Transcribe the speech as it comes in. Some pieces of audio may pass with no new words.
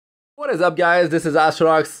What is up, guys? This is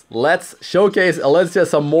Astranox. Let's showcase Alencia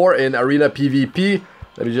some more in Arena PvP.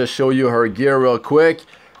 Let me just show you her gear real quick.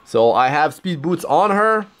 So I have speed boots on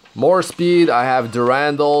her, more speed. I have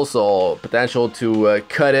Durandal, so potential to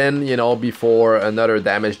cut in, you know, before another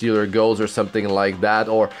damage dealer goes or something like that.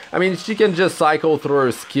 Or, I mean, she can just cycle through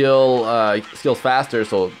her skills faster,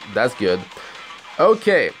 so that's good.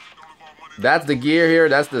 Okay, that's the gear here.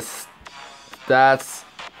 That's the stats,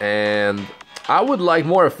 and I would like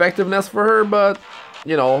more effectiveness for her, but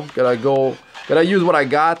you know, gotta use what I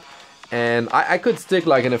got. And I could stick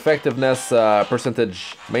like an effectiveness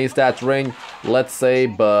percentage main stats ring, let's say,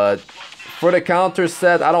 but for the counter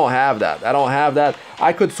set, I don't have that.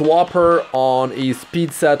 I could swap her on a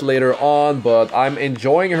speed set later on, but I'm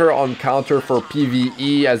enjoying her on counter for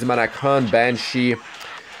PvE as Arahakan, Banshee.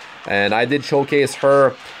 And I did showcase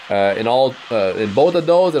her in both of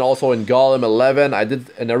those, and also in Golem 11. I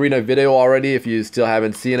did an arena video already. If you still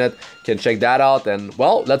haven't seen it, you can check that out. And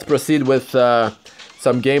well, let's proceed with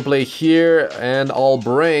some gameplay here, and I'll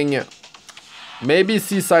bring maybe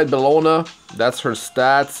Seaside Bellona. That's her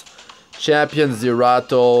stats. Champion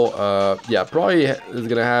Zerato, yeah, probably is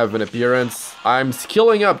gonna have an appearance. I'm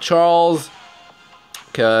skilling up Charles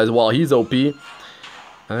because, well, he's OP.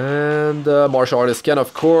 And martial artist Ken,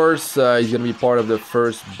 of course, he's gonna be part of the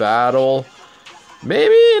first battle,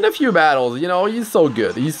 maybe in a few battles. You know, he's so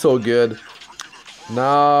good. He's so good.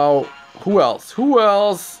 Now, who else? Who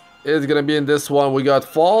else is gonna be in this one? We got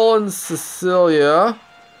Fallen Cecilia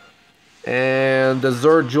and the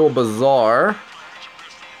Jewel Basar.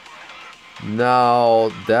 Now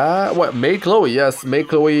that Maid Chloe, yes, Maid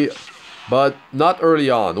Chloe, but not early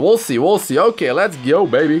on. We'll see. We'll see. Okay, let's go,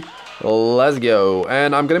 baby. Let's go.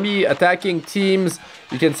 And I'm gonna be attacking teams.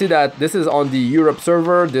 You can see that this is on the Europe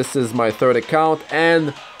server. This is my third account,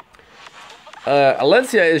 and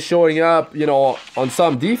Alencia is showing up, you know, on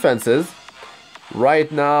some defenses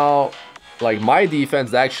right now. Like my defense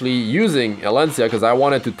is actually using Alencia because I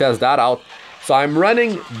wanted to test that out. So I'm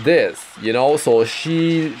running this, you know. So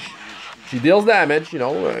she deals damage, you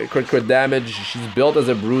know, crit damage. She's built as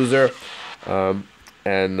a bruiser.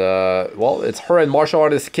 Well, it's her and martial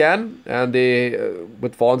artist Ken, and they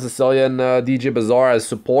with Fallen Cecilia and DJ Basar as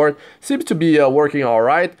support. Seems to be working all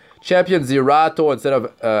right. Champion Zerato instead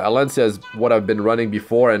of Alencia is what I've been running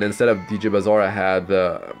before, and instead of DJ Basar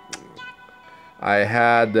I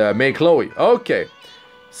had Maid Chloe. Okay,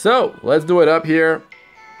 so let's do it up here.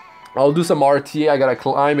 I'll do some RTA. I gotta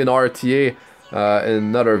climb in RTA in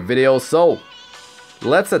another video. So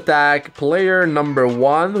let's attack player number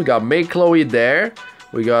 1. We got Maid Chloe there.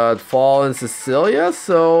 We got Fallen Cecilia,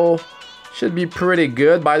 so should be pretty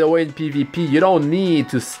good. By the way, in PvP, you don't need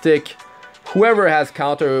to stick whoever has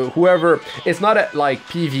counter, whoever. It's not like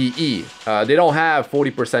PvE. They don't have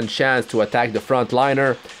 40% chance to attack the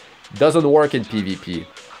frontliner. Doesn't work in PvP.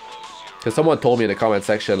 Because someone told me in the comment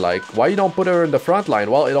section, like, why you don't put her in the front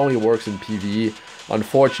line? Well, it only works in PvE,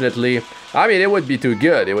 unfortunately. I mean, it would be too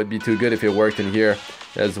good. It would be too good if it worked in here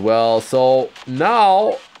as well. So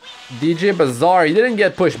now DJ Basar, he didn't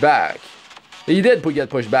get pushed back. He did get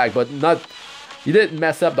pushed back, but not. He didn't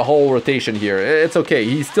mess up the whole rotation here. It's okay.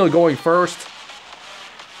 He's still going first,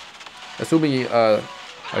 assuming I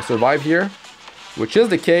survive here, which is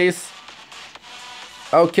the case.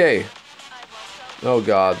 Okay. Oh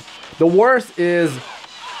God. The worst is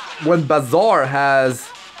when Basar has.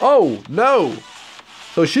 Oh no.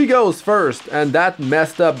 So she goes first, and that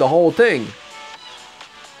messed up the whole thing.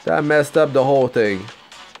 That messed up the whole thing.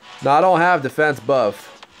 Now I don't have defense buff.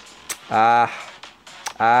 I'll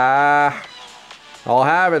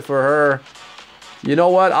have it for her. You know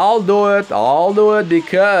what? I'll do it. I'll do it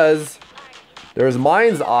because there's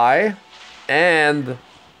Mind's Eye, and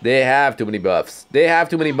they have too many buffs. They have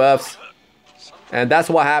too many buffs, and that's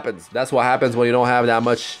what happens. That's what happens when you don't have that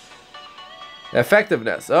much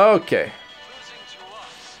effectiveness. Okay.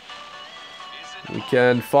 We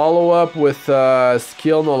can follow up with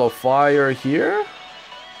skill nullifier here.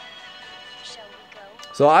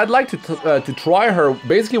 So I'd like to try her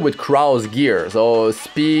basically with Krau's gear. So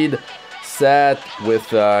speed set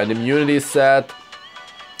with an immunity set,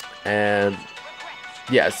 and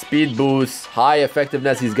yeah, speed boost, high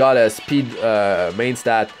effectiveness. He's got a speed main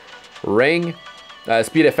stat ring,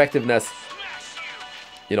 speed effectiveness,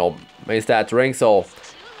 you know, main stat ring. So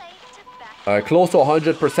close to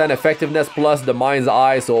 100% effectiveness plus the Mind's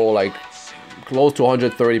Eye, so like close to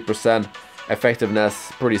 130%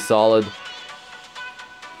 effectiveness, pretty solid.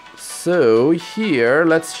 So here,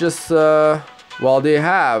 let's just well, they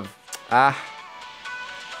have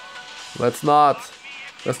let's not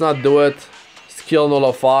do it. Skill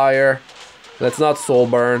nullifier. Let's not soul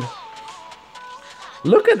burn.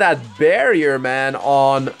 Look at that barrier, man,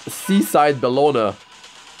 on Seaside Bellona.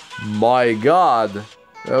 My god.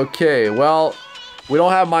 Okay, well, we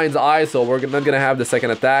don't have Mind's Eye, so we're not gonna have the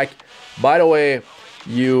second attack. By the way,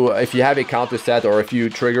 if you have a counter set or if you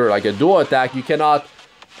trigger like a dual attack, you cannot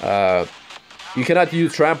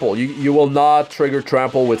use trample. You will not trigger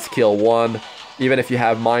trample with skill 1, even if you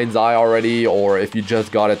have Mind's Eye already, or if you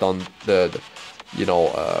just got it on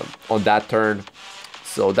on that turn.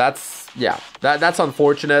 So that's, yeah, that's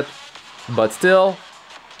unfortunate, but still,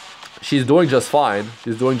 she's doing just fine.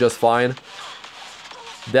 She's doing just fine.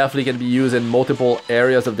 Definitely can be used in multiple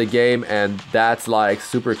areas of the game, and that's like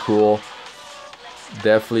super cool.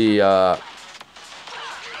 Definitely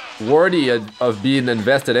worthy of being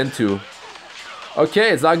invested into.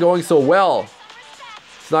 Okay, it's not going so well.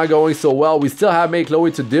 It's not going so well. We still have Maid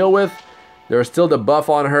Chloe to deal with. There's still the buff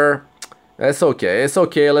on her. It's okay. It's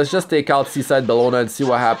okay. Let's just take out Seaside Bellona and see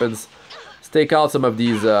what happens. Let's take out some of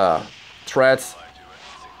these threats.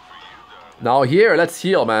 Now here, let's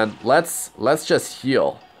heal, man. Let's just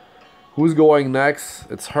heal. Who's going next?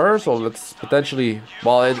 It's her, so let's potentially...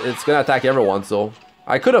 Well, it's gonna attack everyone, so...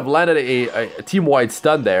 I could have landed a team-wide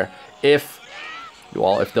stun there if...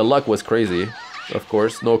 Well, if the luck was crazy. Of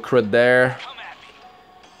course, no crit there.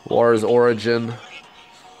 War's Origin.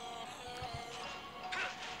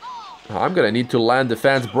 I'm gonna need to land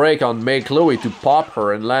Defense Break on Maid Chloe to pop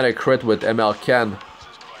her and land a crit with ML Ken.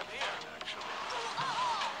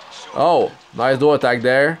 Oh, nice dual attack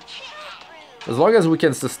there. As long as we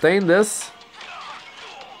can sustain this.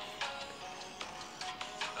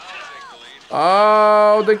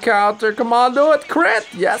 Oh, the counter. Come on, do it. Crit.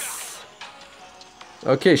 Yes.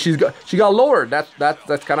 Okay, she got lowered.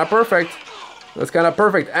 That's kind of perfect. That's kind of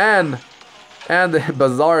perfect. And the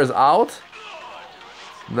Bazaar is out.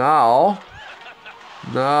 Now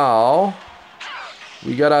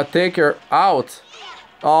we gotta take her out.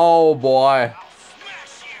 Oh boy.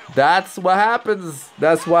 That's what happens.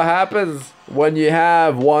 That's what happens when you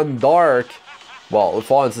have one dark. Well,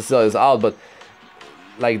 Fallen Cecilia is out, but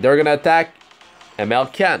like they're gonna attack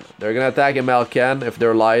ML Ken. They're gonna attack ML Ken if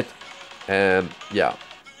they're light. And yeah,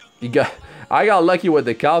 I got lucky with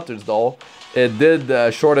the counters though. It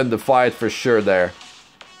did shorten the fight for sure there.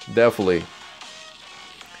 Definitely.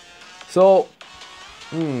 So,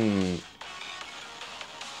 because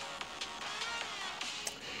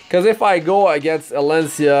if I go against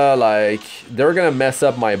Alencia, like, they're gonna mess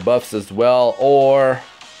up my buffs as well, or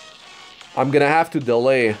I'm gonna have to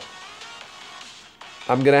delay.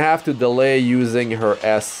 I'm gonna have to delay using her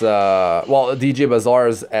DJ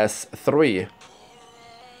Bazar's S3.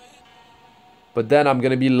 But then I'm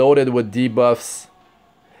gonna be loaded with debuffs.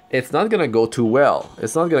 It's not gonna go too well.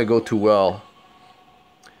 It's not gonna go too well.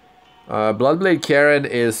 Bloodblade Karen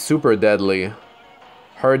is super deadly.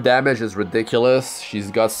 Her damage is ridiculous. She's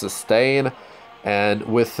got sustain, and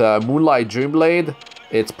with Moonlight Dreamblade,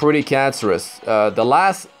 it's pretty cancerous. The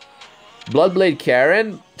last Bloodblade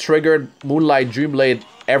Karen triggered Moonlight Dreamblade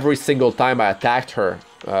every single time I attacked her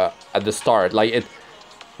at the start. Like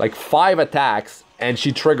 5 attacks, and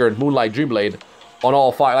she triggered Moonlight Dreamblade on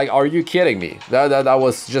all 5. Like, are you kidding me? That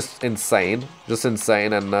was just insane,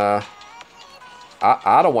 and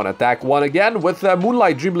I don't want to attack one again with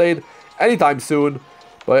Moonlight Dreamblade anytime soon.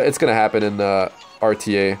 But it's gonna happen in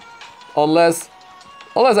RTA, unless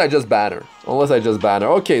I just ban her.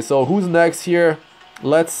 Okay, so who's next here?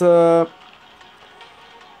 Let's see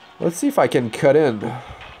if I can cut in.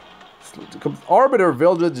 Arbiter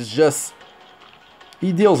Village is just,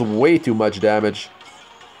 he deals way too much damage.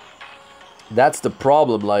 That's the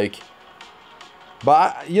problem. Like,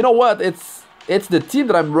 but you know what? It's the team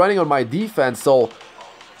that I'm running on my defense. So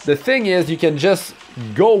the thing is, you can just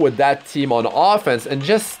go with that team on offense and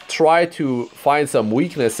just try to find some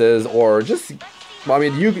weaknesses, or just, I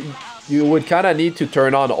mean, you would kind of need to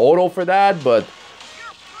turn on auto for that, but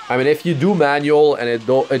I mean, if you do manual and it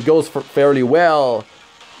goes fairly well,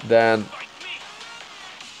 then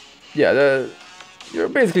yeah, you're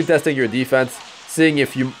basically testing your defense, seeing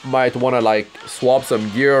if you might want to like swap some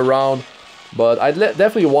gear around. But I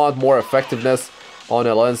definitely want more effectiveness on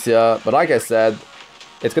Alencia, but like I said,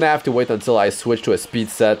 it's gonna have to wait until I switch to a speed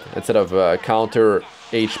set instead of counter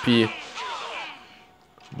HP.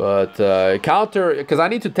 But counter, because I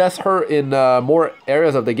need to test her in more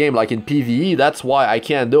areas of the game, like in PvE. That's why I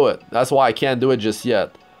can't do it. That's why I can't do it just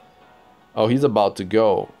yet. Oh, he's about to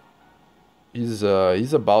go. He's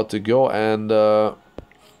about to go, and I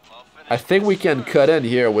think we can cut in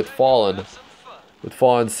here with Fallen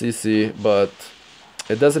CC, but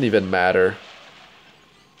it doesn't even matter.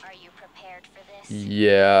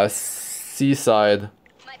 Yeah, Seaside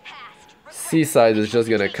is just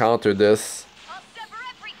gonna counter this.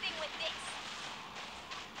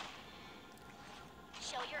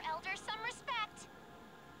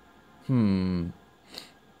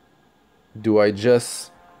 Do I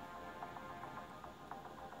just...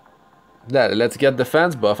 Let's get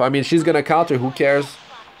defense buff. I mean, she's gonna counter, who cares?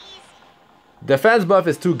 Defense buff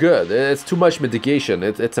is too good. It's too much mitigation.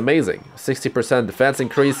 It's amazing. 60% defense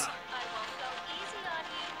increase.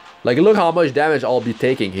 Like, look how much damage I'll be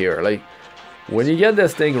taking here. Like, when you get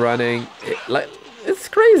this thing running, it's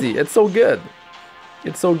crazy. It's so good.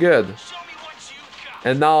 It's so good.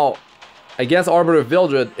 And now, against Arbiter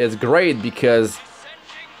Vildred, it's great because,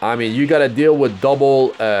 I mean, you gotta deal with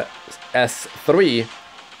double S3.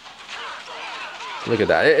 Look at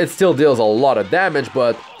that. It still deals a lot of damage,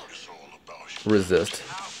 but resist.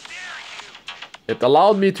 It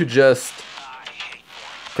allowed me to just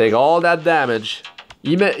take all that damage.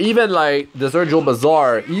 Even like this Jewel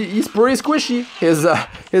Basar, he's pretty squishy.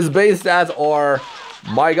 His base stats are,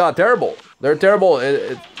 my god, terrible. They're terrible.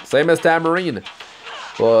 Same as Tamarine.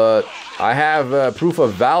 But I have Proof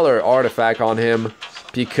of Valor artifact on him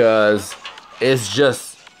because it's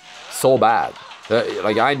just so bad.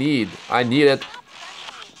 Like I need it.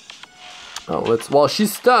 Oh, well,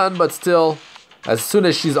 she's stunned, but still, as soon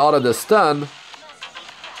as she's out of the stun,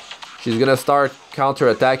 she's gonna start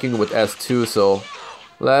counter-attacking with S2, so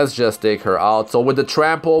let's just take her out. So with the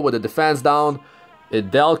trample, with the defense down,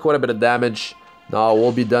 it dealt quite a bit of damage. Now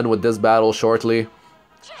we'll be done with this battle shortly.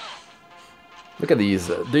 Look at these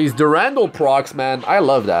Durandal procs, man. I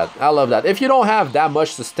love that. I love that. If you don't have that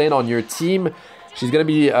much sustain on your team, she's gonna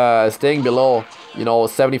be staying below, you know,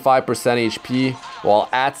 75% HP. Well,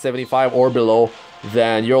 at 75 or below,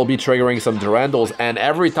 then you'll be triggering some Durandals. And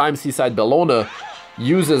every time Seaside Bellona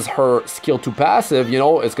uses her skill 2 passive, you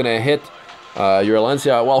know, it's gonna hit your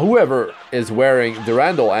Alencia, well, whoever is wearing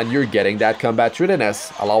Durandal, and you're getting that combat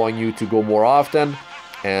readiness, allowing you to go more often,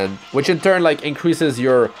 and which in turn like increases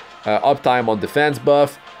your uptime on defense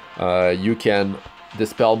buff. You can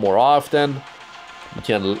dispel more often. You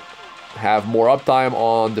can have more uptime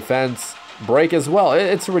on defense break as well.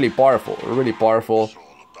 It's really powerful, really powerful.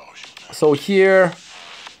 So here,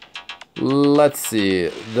 let's see,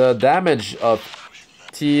 the damage of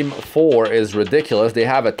Team 4 is ridiculous. They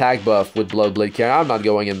have attack buff with Bloodblade Cannon. I'm not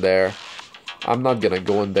going in there. I'm not gonna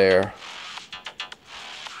go in there.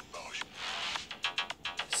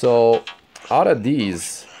 So out of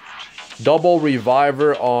these, double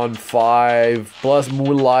Reviver on 5 plus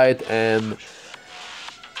Moonlight and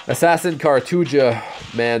Assassin Cartuja,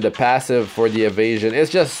 man, the passive for the evasion is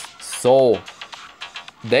just so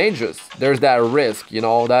dangerous. There's that risk, you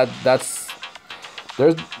know, there's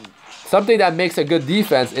something that makes a good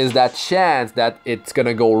defense is that chance that it's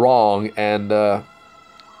gonna go wrong, and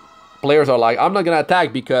players are like, I'm not gonna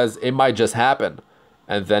attack because it might just happen,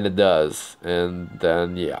 and then it does, and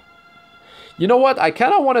then yeah. You know what? I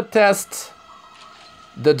kind of want to test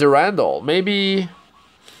the Durandal. Maybe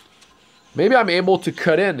I'm able to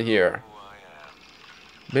cut in here.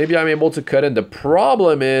 Maybe I'm able to cut in. The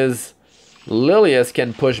problem is Lilius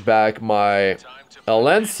can push back my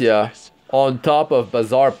Alencia on top of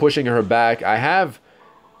Basar pushing her back. I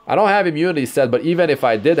don't have immunity set, but even if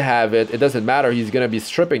I did have it, it doesn't matter. He's gonna be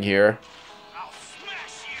stripping here.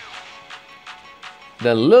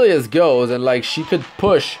 Then Lilius goes, and like she could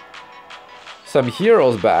push some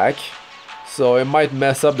heroes back, so it might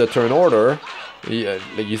mess up the turn order.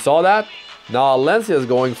 You saw that? Now Alencia is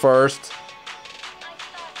going first.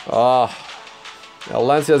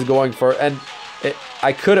 Alencia is going first, and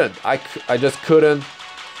I just couldn't.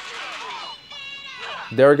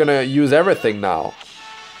 They're gonna use everything now,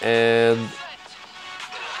 and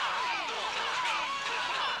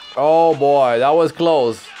oh boy, that was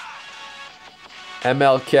close.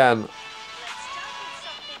 ML can,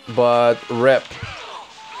 but rip,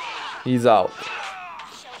 he's out.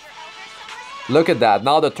 Look at that.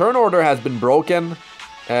 Now the turn order has been broken,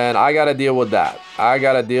 and I gotta deal with that.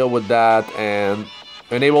 And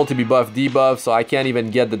unable to be buff debuff, so I can't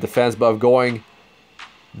even get the defense buff going.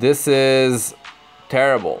 This is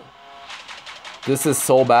terrible. This is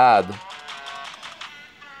so bad.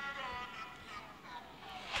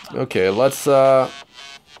 Okay, let's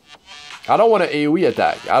I don't want to AoE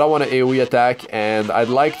attack. And I'd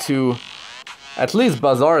like to, at least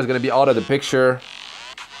Basar is gonna be out of the picture.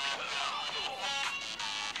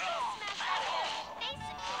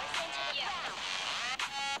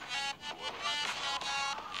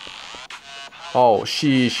 Oh,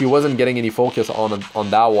 she wasn't getting any focus on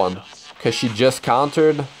that one because she just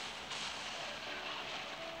countered.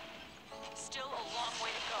 Still a long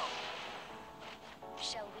way to go.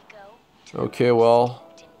 Shall we go? Okay, well,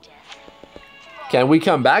 can we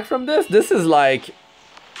come back from this? This is like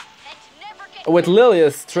with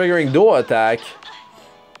Lilius triggering duo attack.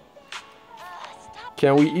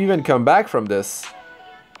 Can we even come back from this?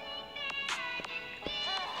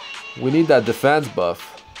 We need that defense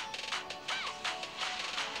buff.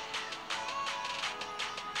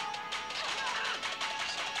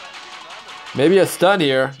 Maybe a stun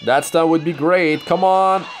here. That stun would be great. Come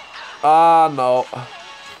on. Ah, no.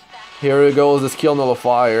 Here it goes, the skill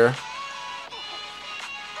nullifier.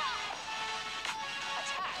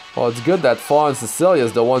 Oh, it's good that Fawn and Cecilia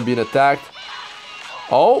is the one being attacked.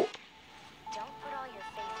 Oh.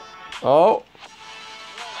 Oh.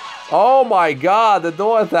 Oh my god, the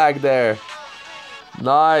no attack there.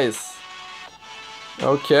 Nice.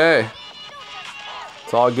 Okay.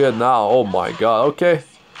 It's all good now. Oh my god, okay.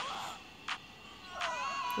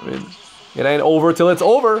 I mean, it ain't over till it's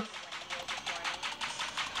over.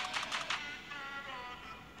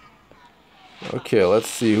 Okay, let's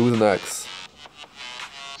see who's next.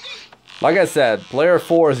 Like I said, player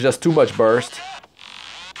 4 is just too much burst.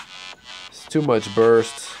 It's too much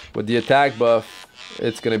burst. With the attack buff,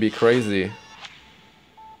 it's gonna be crazy.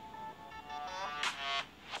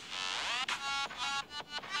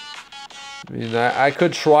 I mean, I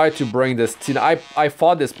could try to bring this team. I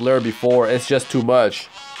fought this player before. It's just too much.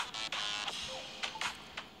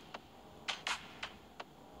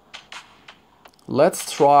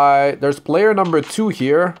 Let's try. There's player number 2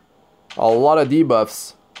 here. A lot of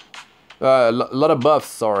debuffs. A lot of buffs,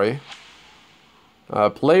 sorry.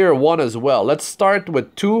 Player 1 as well. Let's start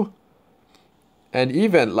with 2. And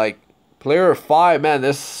even like player 5. Man,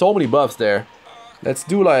 there's so many buffs there. Let's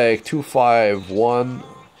do like 2, 5, 1.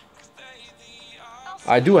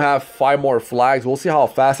 I do have 5 more flags. We'll see how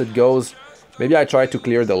fast it goes. Maybe I try to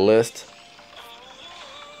clear the list.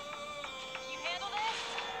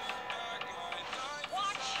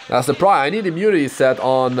 That's the problem. I need immunity set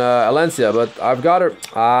on Alencia, but I've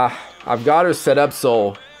got her set up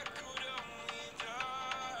so.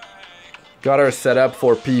 Got her set up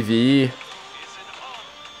for PvE.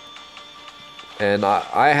 And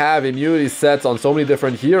I have immunity sets on so many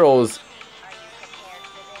different heroes.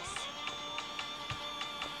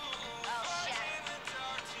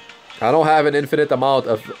 I don't have an infinite amount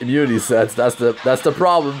of immunity sets. That's the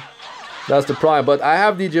problem. That's the problem. But I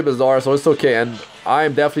have DJ Basar, so it's okay. And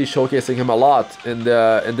I'm definitely showcasing him a lot in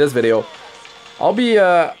this video. I'll be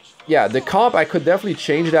yeah, the comp I could definitely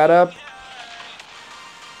change that up.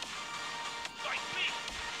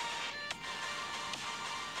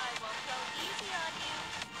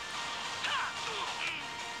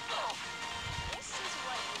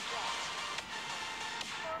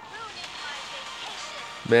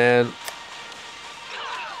 Man.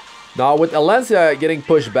 Now with Alencia getting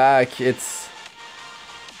pushed back, it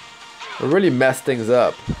really messed things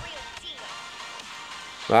up.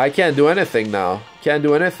 I can't do anything now. Can't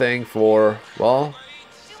do anything for, well,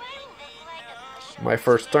 my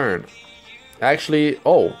first turn. Actually,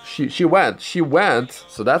 oh, she went,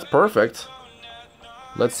 so that's perfect.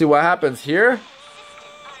 Let's see what happens here.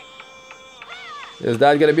 Is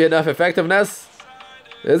that gonna be enough effectiveness?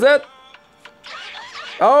 Is it?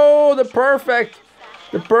 Oh, the perfect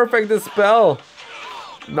dispel.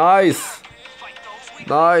 Nice.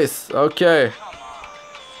 Nice. Okay.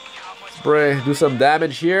 Spray, do some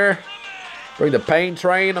damage here. Bring the pain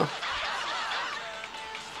train. Nah,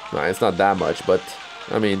 it's not that much, but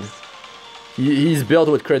I mean, he's built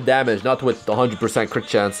with crit damage, not with 100% crit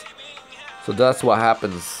chance. So that's what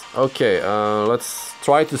happens. Okay, let's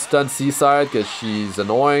try to stun Seaside because she's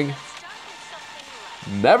annoying.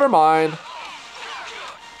 Never mind.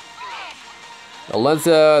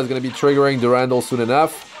 Alencia is going to be triggering Durandal soon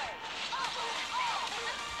enough.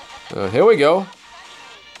 Here we go.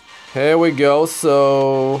 Here we go.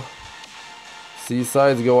 So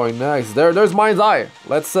Seaside's going next. There's Mind's Eye.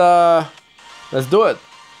 Let's do it.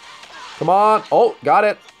 Come on. Oh, got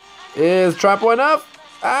it. Is Trample enough?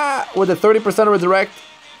 Ah, with a 30% redirect.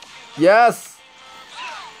 Yes.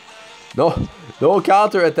 No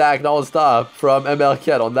counter attack, no stop from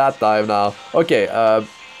MLK on that time now. Okay,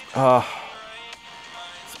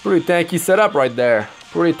 pretty tanky setup right there.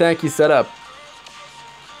 Pretty tanky setup.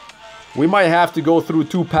 We might have to go through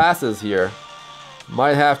 2 passes here.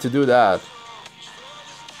 Might have to do that.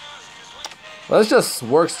 Let's just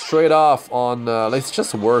work straight off on... let's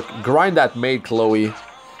just work. Grind that Maid, Chloe.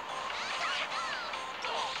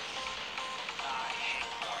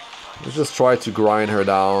 Let's just try to grind her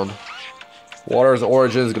down. Water's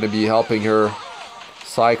Origin is going to be helping her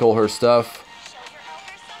cycle her stuff.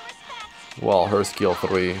 Well, her skill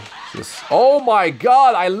 3. Just, oh my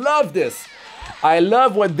god, I love this. I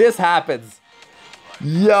love when this happens.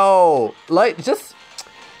 Yo, like just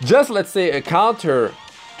let's say a counter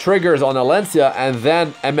triggers on Alencia and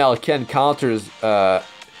then MLK counters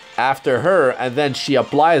after her, and then she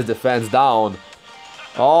applies defense down.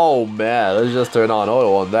 Oh man, let's just turn on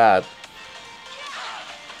auto on that.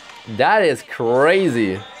 That is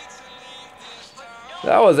crazy.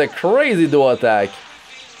 That was a crazy dual attack.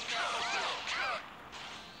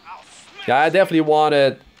 Yeah, I definitely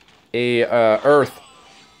wanted a Earth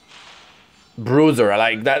Bruiser.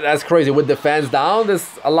 Like that's crazy. With defense down,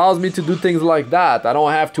 this allows me to do things like that. I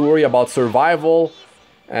don't have to worry about survival.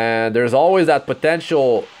 And there's always that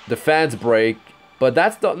potential defense break. But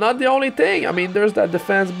that's not the only thing. I mean, there's that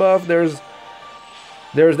defense buff. There's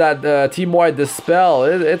that team-wide Dispel.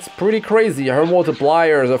 It's pretty crazy. Her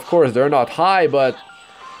multipliers, of course, they're not high. But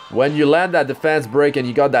when you land that defense break and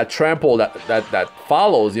you got that trample that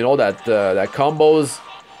follows, you know, that combos,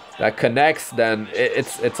 that connects, then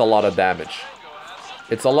it's a lot of damage.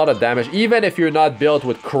 It's a lot of damage. Even if you're not built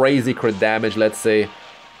with crazy crit damage, let's say.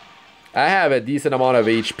 I have a decent amount of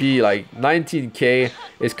HP, like 19k,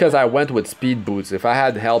 is because I went with speed boots. If I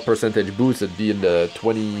had health percentage boots, it'd be in the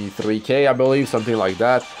 23k, I believe, something like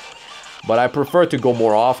that. But I prefer to go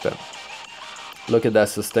more often. Look at that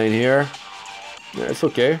sustain here. Yeah, it's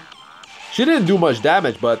okay. She didn't do much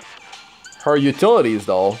damage, but her utilities,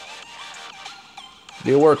 though,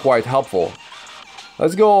 they were quite helpful.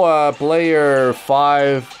 Let's go player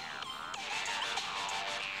 5.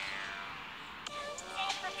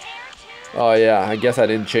 Oh yeah, I guess I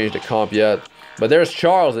didn't change the comp yet. But there's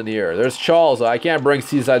Charles in here. There's Charles. I can't bring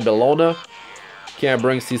Seaside Bellona. Can't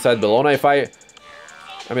bring Seaside Bellona.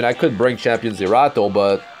 I mean, I could bring Champion Zerato,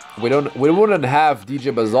 but we wouldn't have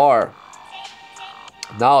DJ Basar.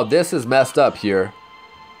 Now this is messed up here.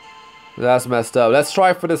 That's messed up. Let's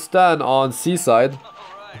try for the stun on Seaside.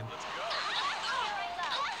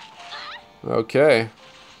 Okay.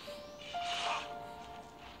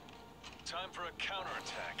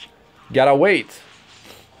 Gotta wait.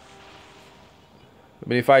 I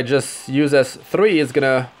mean, if I just use S3, it's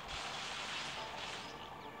gonna...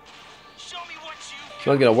 It's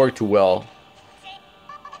not gonna work too well.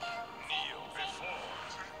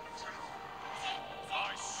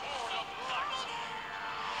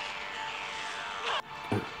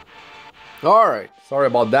 Alright, sorry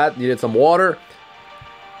about that. Needed some water.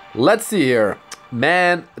 Let's see here.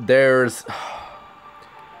 Man, there's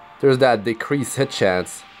that decreased hit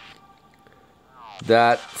chance.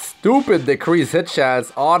 That stupid decreased hit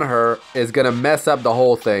chance on her is gonna mess up the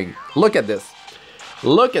whole thing. Look at this.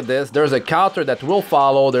 Look at this. There's a counter that will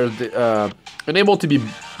follow. There's the, unable to be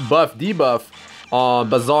buff, debuff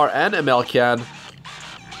on Basar and MLCan.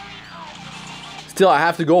 Still, I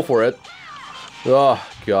have to go for it. Oh,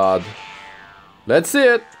 God. Let's see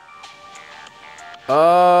it.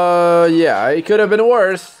 Yeah, it could have been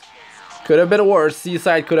worse. Could have been worse.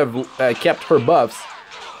 Seaside could have kept her buffs.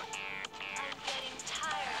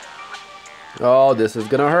 Oh, this is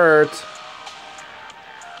gonna hurt.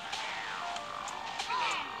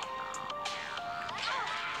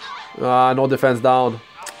 No defense down.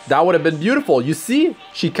 That would have been beautiful. You see?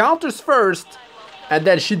 She counters first, and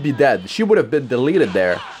then she'd be dead. She would have been deleted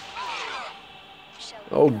there.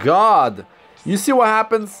 Oh, God. You see what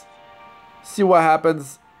happens? See what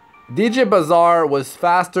happens? DJ Basar was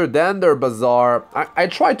faster than their Basar. I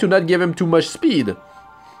tried to not give him too much speed.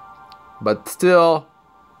 But still...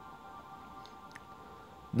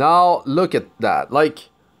 Now, look at that. Like,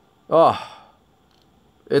 oh,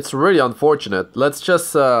 it's really unfortunate. Let's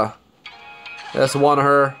just S1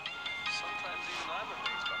 her.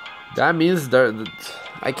 That means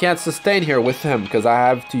I can't sustain here with him because I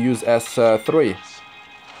have to use S3.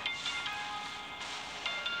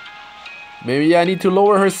 Maybe I need to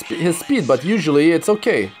lower his speed, but usually it's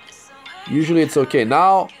okay. Usually it's okay.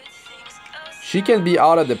 Now, she can be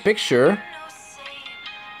out of the picture.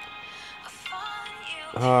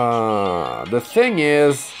 The thing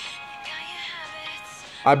is,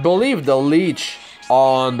 I believe the leech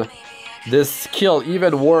on this skill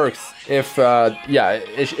even works if, yeah,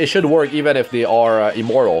 it should work even if they are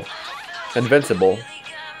immortal, invincible.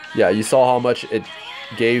 Yeah, you saw how much it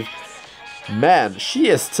gave. Man, she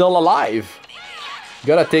is still alive.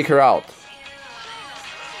 Gotta take her out.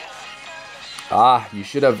 Ah, you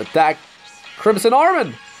should have attacked Crimson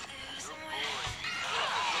Armin.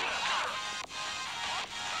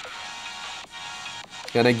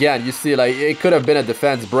 And again, you see, like, it could have been a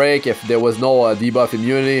defense break if there was no debuff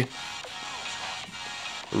immunity.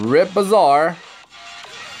 Rip Basar.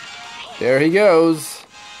 There he goes.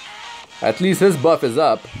 At least his buff is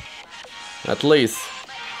up. At least.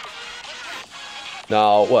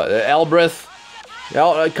 Now, what? Elbrith.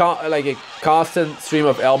 Like a constant stream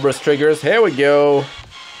of Elbrith triggers. Here we go.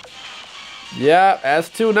 Yeah,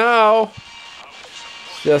 S2 now.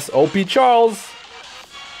 Just OP Charles.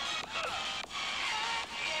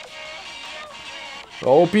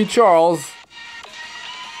 OP Charles.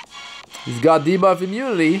 He's got debuff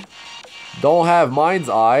immunity. Don't have Mind's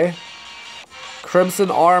Eye.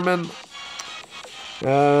 Crimson Armin.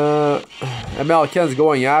 MLKen's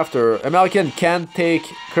going after. MLKen can take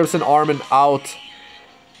Crimson Armin out,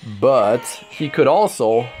 but he could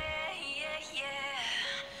also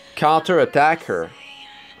counter attack her.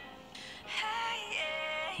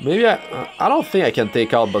 Maybe I don't think I can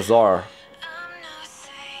take out Basar.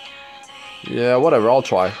 Yeah, whatever, I'll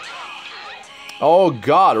try. Oh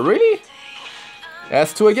god, really?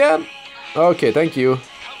 S2 again? Okay, thank you.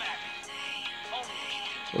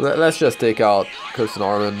 Let's just take out Crimson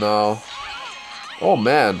Armin now. Oh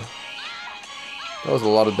man. That was a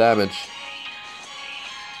lot of damage.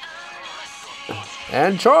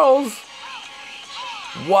 And Charles!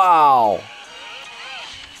 Wow!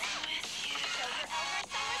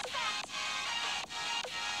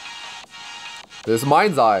 This is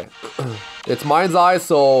Mind's Eye. It's Mind's Eye,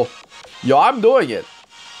 so... Yo, I'm doing it.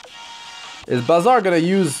 Is Basar gonna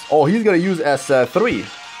use... Oh, he's gonna use S3.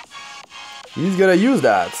 He's gonna use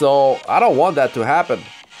that, so I don't want that to happen.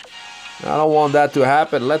 I don't want that to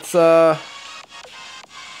happen. Let's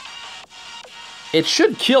it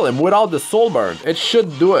should kill him without the soul burn. It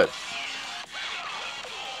should do it.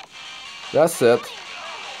 That's it.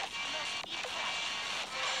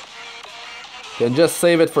 Then just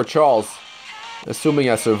save it for Charles. Assuming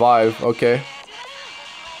I survive, okay.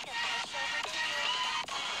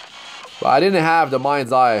 But I didn't have the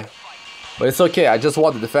Mind's Eye. But it's okay, I just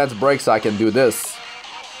want the defense break so I can do this.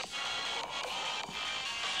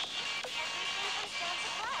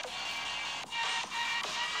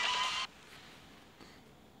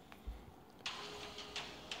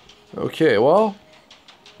 Okay, well,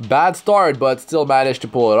 bad start, but still managed to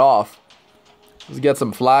pull it off. Let's get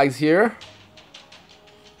some flags here.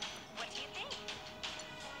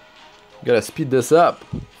 Gotta speed this up.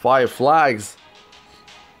 5 flags.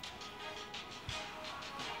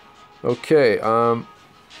 Okay,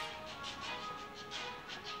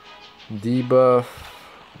 debuff.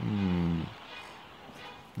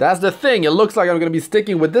 That's the thing. It looks like I'm gonna be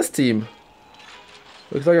sticking with this team.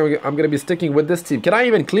 Looks like I'm gonna be sticking with this team. Can I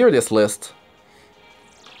even clear this list?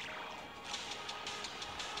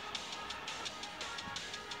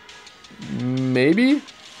 Maybe?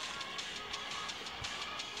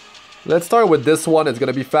 Let's start with this one. It's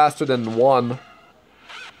gonna be faster than 1.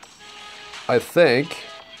 I think.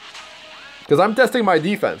 Because I'm testing my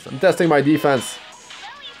defense.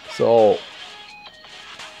 So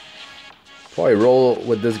probably roll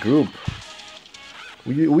with this group.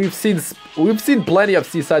 We've seen plenty of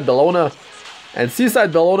Seaside Bellona, and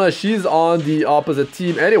Seaside Bellona, she's on the opposite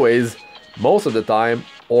team anyways, most of the time,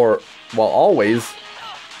 or well, always.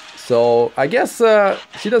 So I guess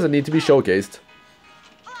she doesn't need to be showcased.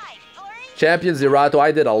 Champion Zerato,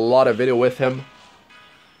 I did a lot of video with him.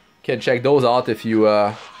 Can check those out if you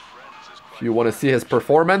want to see his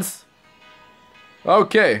performance.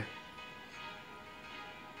 Okay.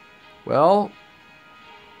 Well,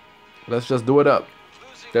 let's just do it up.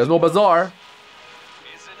 There's no Basar.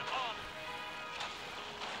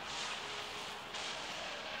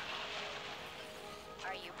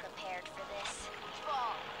 Are you prepared for this?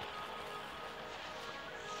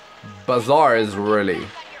 Basar is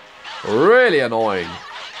really annoying.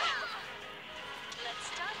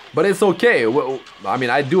 But it's okay. I mean,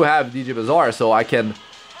 I do have DJ Basar, so I can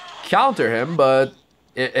counter him, but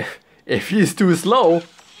if he's too slow,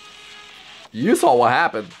 you saw what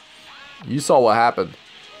happened.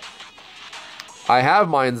 I have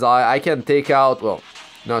Mind's Eye. I can take out... Well,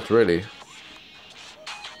 not really.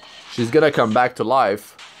 She's gonna come back to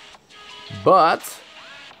life. But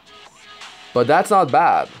that's not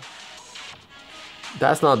bad.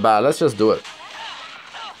 That's not bad. Let's just do it.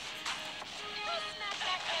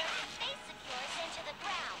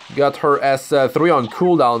 Got her S3 on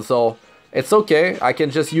cooldown, so it's okay. I can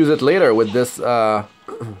just use it later with this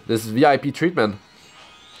this VIP treatment.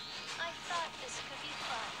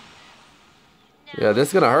 Yeah, this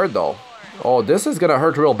is gonna hurt though. Oh, this is gonna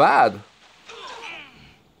hurt real bad.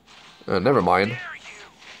 Never mind.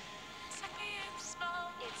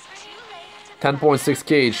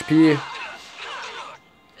 10.6k HP.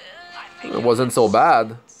 It wasn't so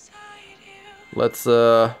bad. Let's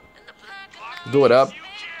do it up.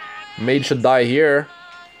 Maid should die here.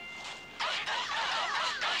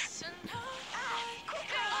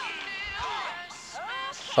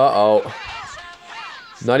 Uh-oh.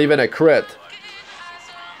 Not even a crit.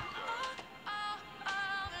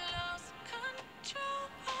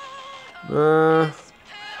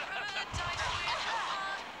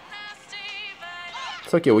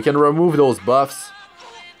 It's okay, we can remove those buffs.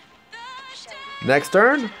 Next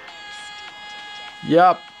turn?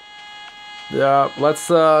 Yep. Yeah, let's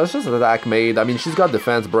just attack Maid. I mean, she's got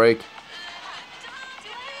defense break.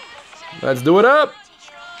 Let's do it up!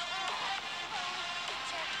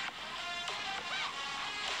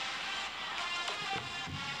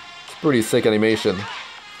 It's pretty sick animation.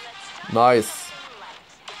 Nice.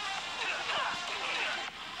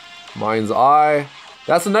 Mind's Eye.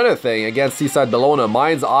 That's another thing against Seaside Bellona.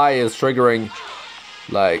 Mind's Eye is triggering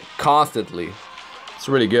like constantly. It's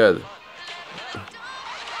really good.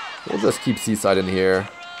 We'll just keep Seaside in here.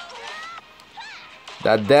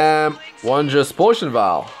 That damn Wondrous Potion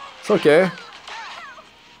Vial. It's okay.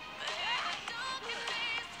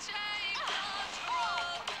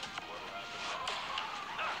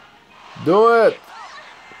 Do it.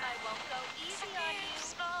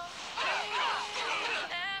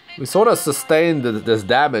 We sort of sustained this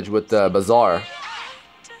damage with Basar.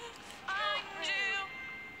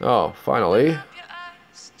 Oh, finally.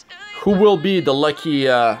 Who will be the lucky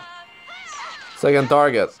second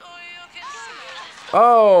target?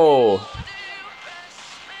 Oh!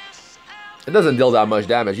 It doesn't deal that much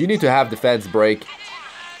damage. You need to have defense break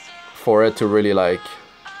for it to really like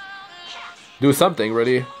do something,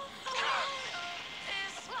 really.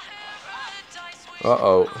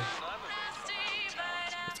 Uh-oh.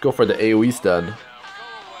 Let's go for the AoE stun.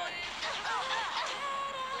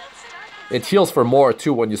 It heals for more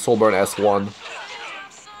too when you Soulburn S1.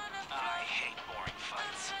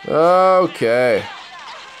 Okay.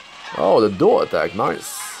 Oh, the dual attack,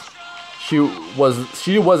 nice. She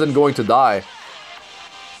wasn't going to die.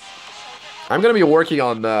 I'm gonna be working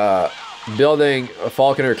on building a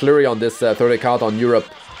Falconer Cleary on this third account on Europe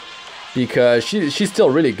because she's still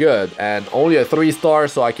really good and only a 3-star,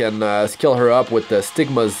 so I can skill her up with the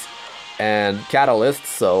stigmas and catalysts.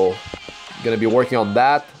 So I'm gonna be working on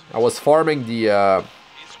that. I was farming the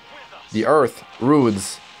earth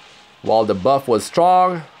runes while the buff was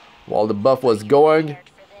strong, while the buff was going.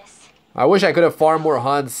 I wish I could have farmed more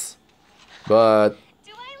hunts, but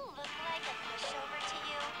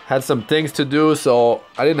had some things to do, so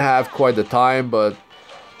I didn't have quite the time. But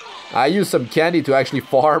I used some candy to actually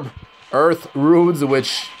farm earth runes,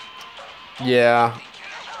 which, yeah,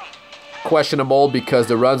 questionable because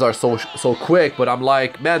the runs are so quick. But I'm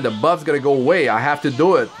like, man, the buff's gonna go away. I have to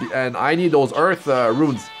do it, and I need those earth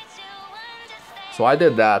runes. So I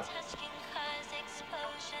did that.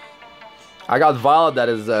 I got Violet that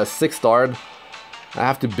is 6-starred. I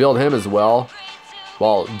have to build him as well.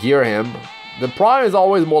 Well, gear him. The problem is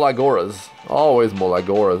always Molagoras. Always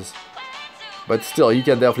Molagoras. But still, he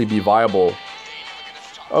can definitely be viable.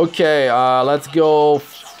 Okay, let's go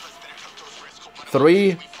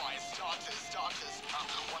 3.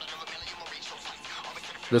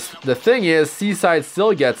 The thing is, Seaside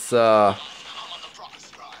still gets... Huh...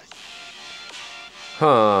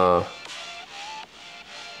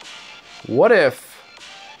 What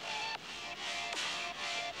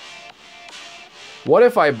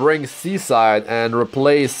if I bring Seaside and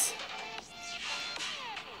replace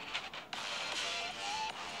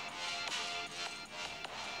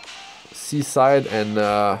Seaside and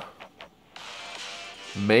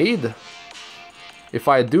Maid? If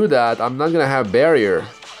I do that, I'm not gonna have barrier.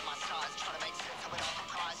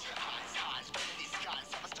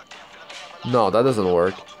 No, that doesn't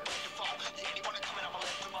work.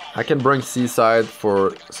 I can bring Seaside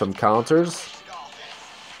for some counters.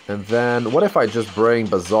 And then, what if I just bring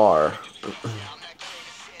Basar?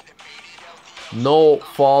 No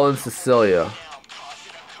Fallen Cecilia.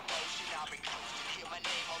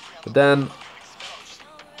 But then...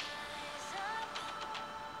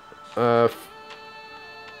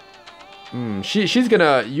 she's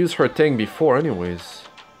gonna use her thing before anyways.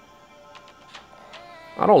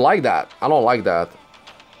 I don't like that. I don't like that.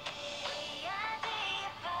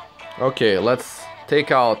 Okay, let's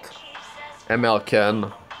take out ML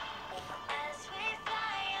Ken.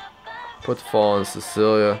 Put Fallen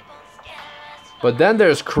Cecilia. But then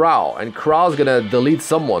there's Crow, and Crow's gonna delete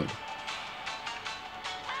someone.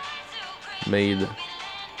 Maid.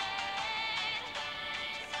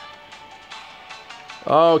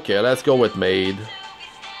 Okay, let's go with Maid.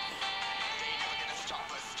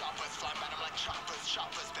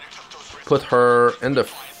 Put her in the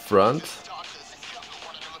front.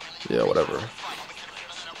 Yeah, whatever.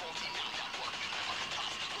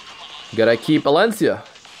 Gotta keep Alencia.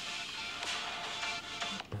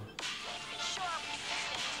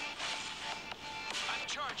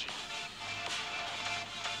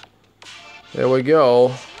 There we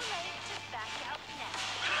go.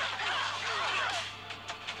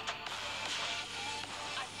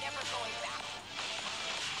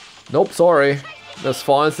 Nope, sorry. This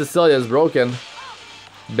Fallen Cecilia is broken.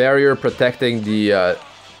 barrier protecting the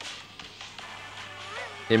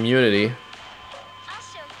immunity. I'll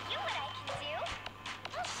show you what I can do.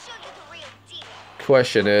 I'll show you the real deal.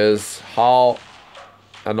 Question is, how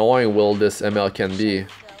annoying will this ML can be? Go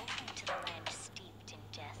into the land steeped in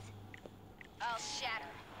death. I'll shatter.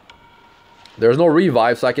 There's no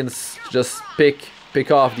revive, so I can just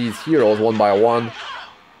pick off these heroes one by one.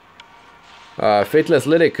 Faithless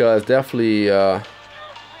Linica is definitely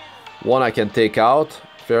one I can take out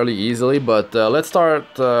fairly easily, but let's start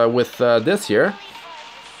with this here.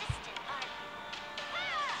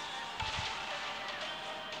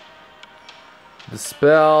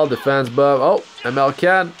 Dispel, defense buff. Oh, ML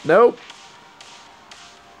can. Nope.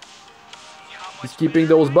 He's keeping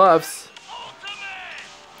those buffs.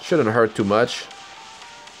 Shouldn't hurt too much.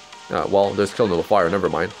 Well, there's still no fire. Never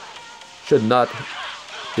mind. Should not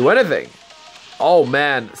do anything. Oh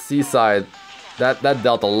man, Seaside. That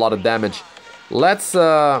dealt a lot of damage. Let's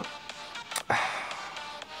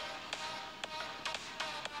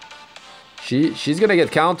she's gonna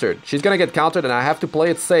get countered. She's gonna get countered, and I have to play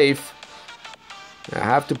it safe.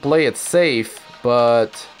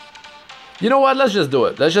 But you know what? Let's just do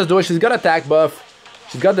it. Let's just do it. She's got attack buff.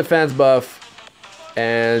 She's got defense buff.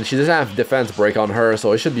 And she doesn't have defense break on her,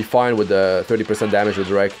 so it should be fine with the 30% damage with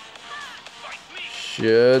Drake.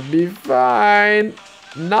 Should be fine.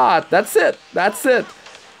 Not. That's it. That's it.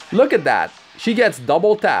 Look at that. She gets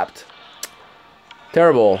double tapped.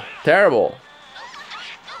 Terrible. Terrible.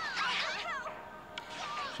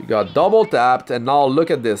 She got double tapped, and now look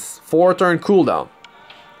at this. 4-turn cooldown.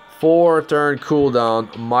 4-turn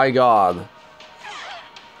cooldown. My god.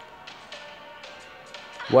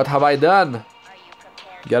 What have I done?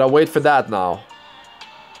 Gotta wait for that now.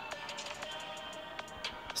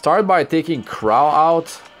 Start by taking Crow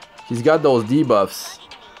out. He's got those debuffs.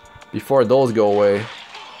 Before those go away.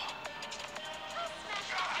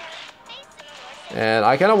 And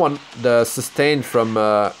I kind of want the sustain from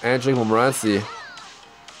Angelica Montmorency.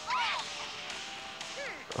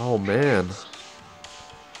 Oh man.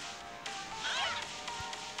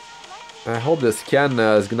 I hope this Ken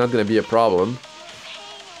is not going to be a problem.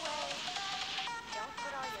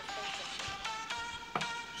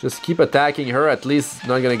 Just keep attacking her, at least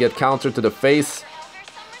not gonna get countered to the face.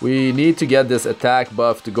 We need to get this attack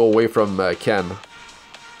buff to go away from Ken.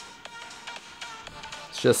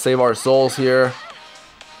 Let's just save our souls here.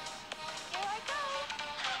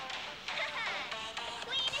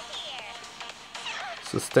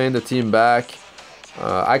 Sustain the team back.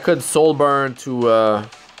 I could soul burn to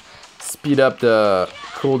speed up the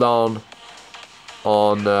cooldown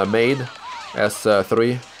on Maid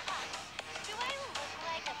S3.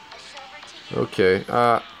 Okay,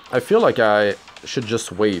 I feel like I should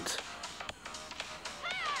just wait.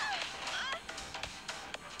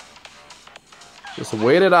 Just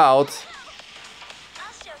wait it out.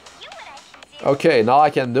 Okay, now I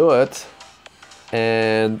can do it.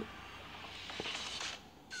 And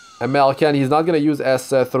ML Ken, he's not gonna use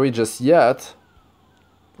S3 just yet.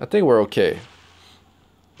 I think we're okay.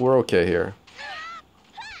 We're okay here.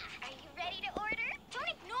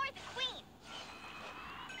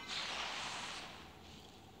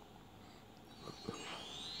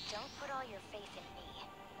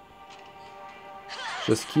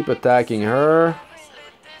 Just keep attacking her.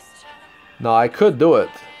 No, I could do it.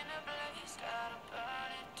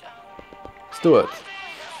 Let's do it.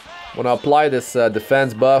 When I apply this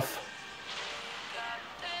defense buff.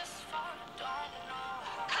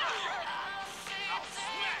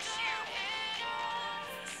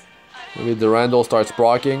 Maybe Durandal starts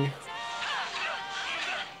proccing.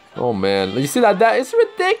 Oh man, you see that? It's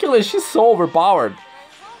ridiculous. She's so overpowered.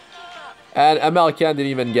 And ML Ken didn't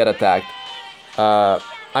even get attacked.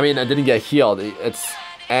 I mean, I didn't get healed. It's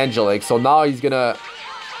Angelic. So now he's gonna...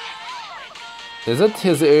 Is it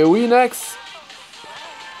his AoE next?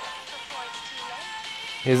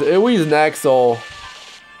 His AoE is next, so...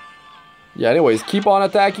 Yeah, anyways, keep on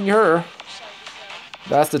attacking her.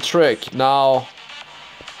 That's the trick. Now...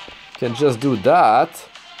 Can just do that.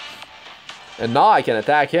 And now I can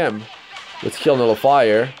attack him with Kill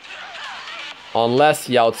Nullifier. Unless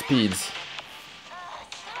he outspeeds.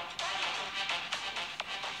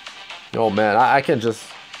 Oh man, I can just...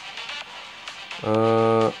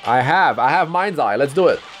 I have Mind's Eye. Let's do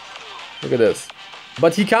it. Look at this.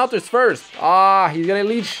 But he counters first. Ah, he's gonna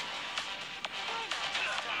leech.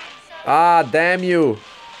 Ah, damn you.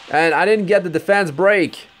 And I didn't get the defense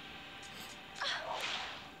break.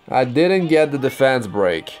 I didn't get the defense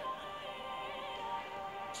break.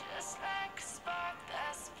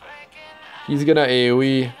 He's gonna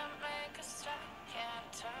AoE.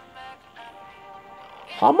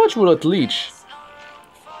 How much will it leech?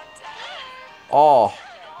 Oh,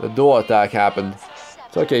 the dual attack happened.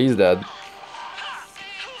 It's okay, he's dead.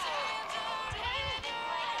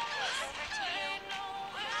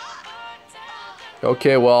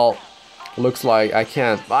 Okay, well, looks like I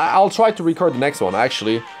can't. I'll try to record the next one,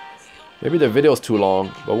 actually. Maybe the video's too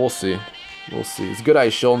long, but we'll see. We'll see. It's good I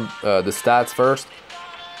shown the stats first.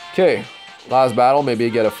 Okay, last battle. Maybe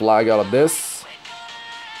get a flag out of this.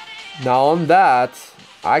 Now on that,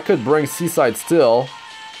 I could bring Seaside still.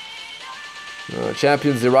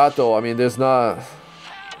 Champion Zerato, I mean, there's no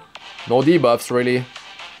debuffs, really.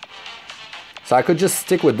 So I could just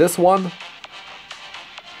stick with this one.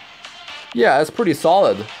 Yeah, it's pretty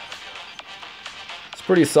solid. It's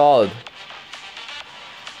pretty solid.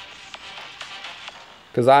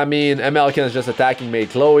 Because, I mean, MLK is just attacking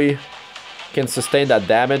Maid Chloe. Can sustain that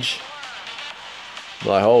damage.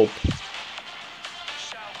 Well, I hope.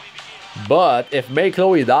 But if Maid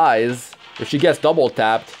Chloe dies, if she gets double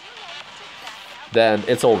tapped, then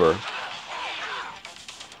it's over.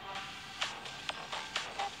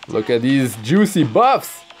 Look at these juicy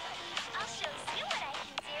buffs.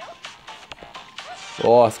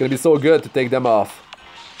 Oh, it's gonna be so good to take them off.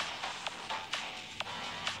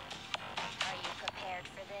 Are you prepared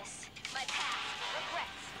for this? My past,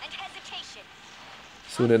 regrets, and hesitation.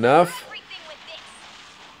 Soon enough. Everything with this.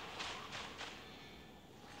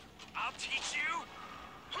 I'll teach you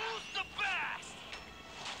who's the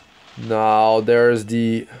best. Now there's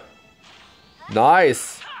the...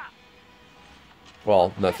 Nice.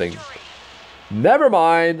 Well, nothing. Never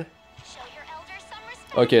mind. Show your elders some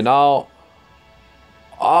respect. Okay, now...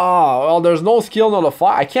 Ah, well, there's no skill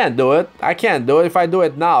nullify. I can't do it. I can't do it. If I do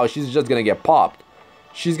it now, she's just gonna get popped.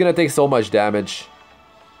 She's gonna take so much damage.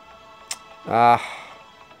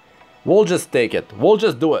 We'll just take it. We'll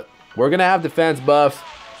just do it. We're gonna have defense buff.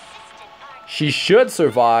 She should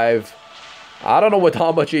survive. I don't know with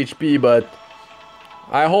how much HP, but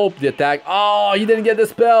I hope the attack... Oh, he didn't get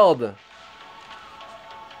dispelled.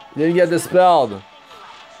 He didn't get dispelled.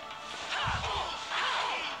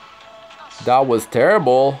 That was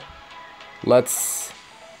terrible. Let's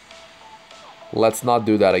not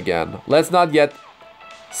do that again. Let's not get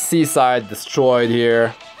Seaside destroyed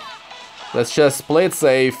here. Let's just play it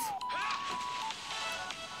safe.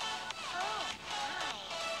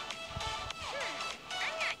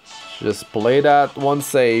 Just play that one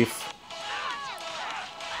safe.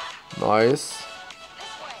 Nice.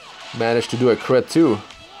 Managed to do a crit too.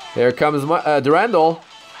 Here comes my Durandal.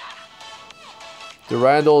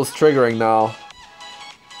 Durandal is triggering now.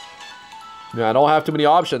 Yeah, I don't have too many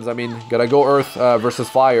options. I mean, gotta go Earth versus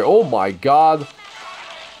Fire. Oh my god.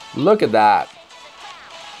 Look at that.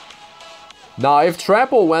 Now, if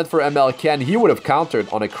Trample went for MLK, he would have countered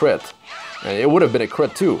on a crit. And it would have been a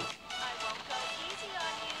crit too.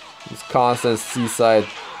 This constant Seaside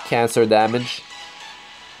cancer damage.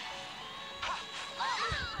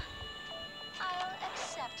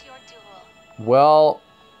 Well,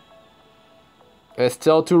 it's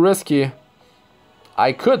still too risky.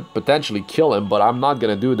 I could potentially kill him, but I'm not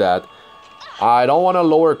gonna do that. I don't want to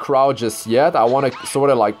lower crowd just yet. I want to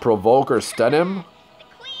sort of like provoke or stun him.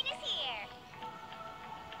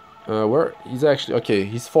 Where he's actually okay.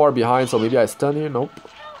 He's far behind, so maybe I stun here. Nope.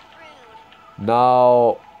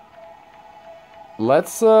 Now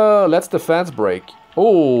let's defense break.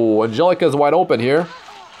 Oh, Angelica is wide open here.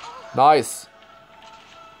 Nice.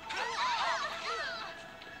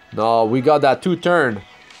 No, we got that 2-turn.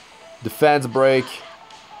 Defense break.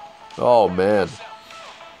 Oh, man.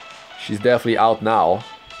 She's definitely out now.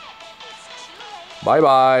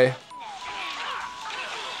 Bye-bye.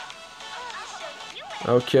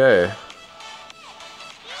 Okay.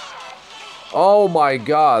 Oh, my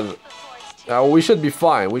God. We should be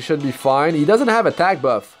fine. We should be fine. He doesn't have attack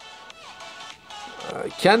buff.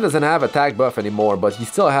 Ken doesn't have attack buff anymore, but he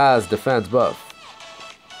still has defense buff.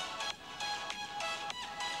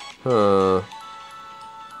 Huh.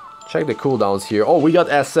 Check the cooldowns here. Oh, we got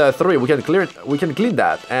S3. We can clear it. We can clean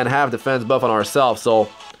that and have defense buff on ourselves. So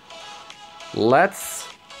let's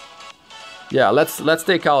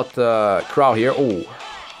take out Crow here. Oh,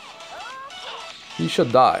 he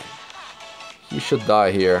should die. He should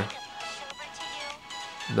die here.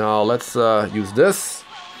 Now let's use this.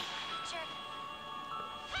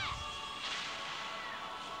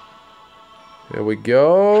 Here we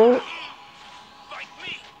go.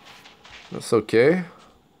 That's okay.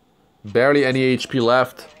 Barely any HP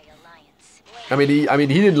left. I mean, he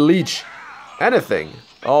didn't leech anything.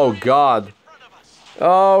 Oh god.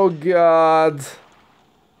 Oh god.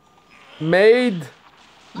 Maid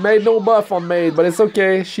no buff on Maid, but it's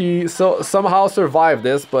okay. She somehow survived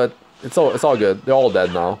this, but it's all good. They're all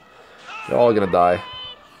dead now. They're all gonna die.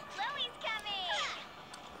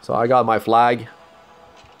 So I got my flag.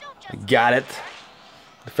 Got it.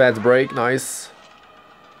 Defense break, nice.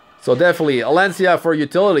 So definitely, Alencia for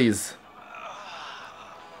utilities.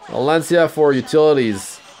 Alencia for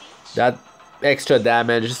utilities. That extra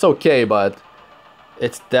damage is okay, but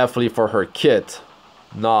it's definitely for her kit,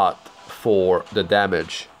 not for the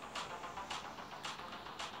damage.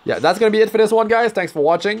 Yeah, that's gonna be it for this one, guys. Thanks for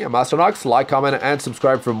watching. I'm Astranox. Like, comment, and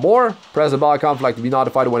subscribe for more. Press the bell icon to be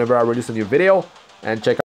notified whenever I release a new video. And check out